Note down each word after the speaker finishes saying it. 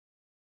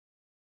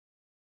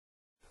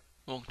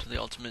Welcome to the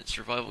ultimate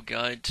survival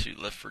guide to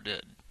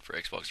Left4Dead for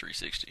Xbox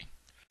 360.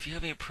 If you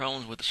have any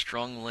problems with the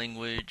strong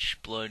language,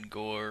 blood,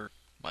 gore,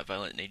 my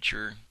violent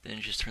nature, then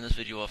just turn this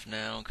video off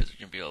now because there's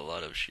going to be a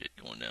lot of shit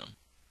going down.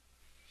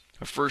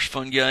 Our first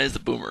fun guy is the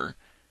Boomer.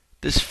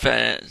 This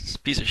fat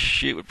piece of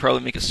shit would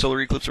probably make a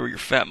solar eclipse over your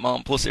fat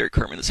mom plus Eric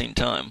Cartman at the same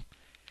time.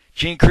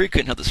 Jane Craig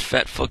couldn't have this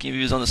fat fucking if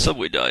he was on the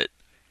subway diet.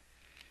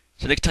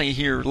 So next time you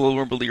hear low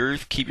rumble the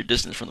earth, keep your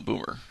distance from the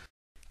Boomer.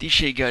 These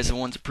shade guys are the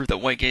ones that prove that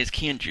white guys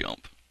can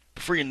jump.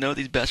 Before you know it,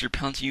 these bastards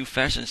pouncing you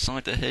faster than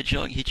Sonic the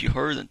Hedgehog and hit you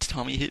harder than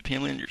Tommy hit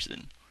Pamela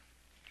Anderson.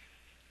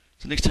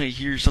 So next time you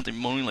hear something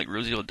moaning like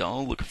Rosie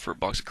O'Donnell looking for a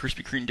box of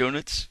Krispy Kreme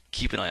donuts,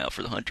 keep an eye out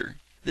for the hunter.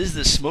 This is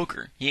the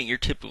smoker. He ain't your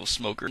typical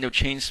smoker. Ain't no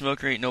chain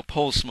smoker, ain't no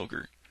pole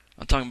smoker.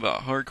 I'm talking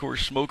about a hardcore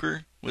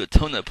smoker with a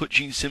tone that put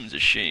Gene Simmons to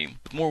shame.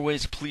 With more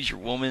ways to please your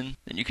woman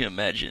than you can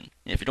imagine.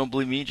 And if you don't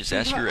believe me, just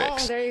ask your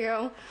ex. Oh, there you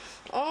go.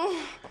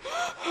 Oh.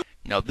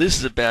 Now this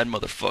is a bad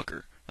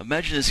motherfucker.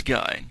 Imagine this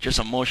guy, just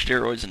on more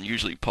steroids than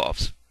usually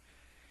puffs.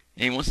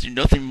 And he wants to do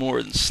nothing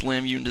more than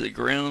slam you into the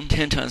ground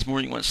 10 times more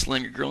than you want to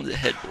slam your girl into the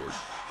headboard.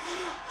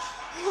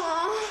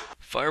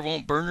 Fire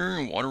won't burn her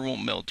and water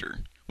won't melt her.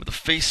 With a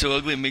face so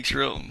ugly it makes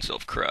her own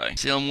self cry.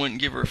 Salem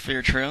wouldn't give her a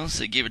fair trial, so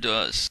they gave it to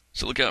us.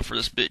 So look out for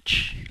this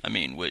bitch. I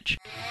mean, witch.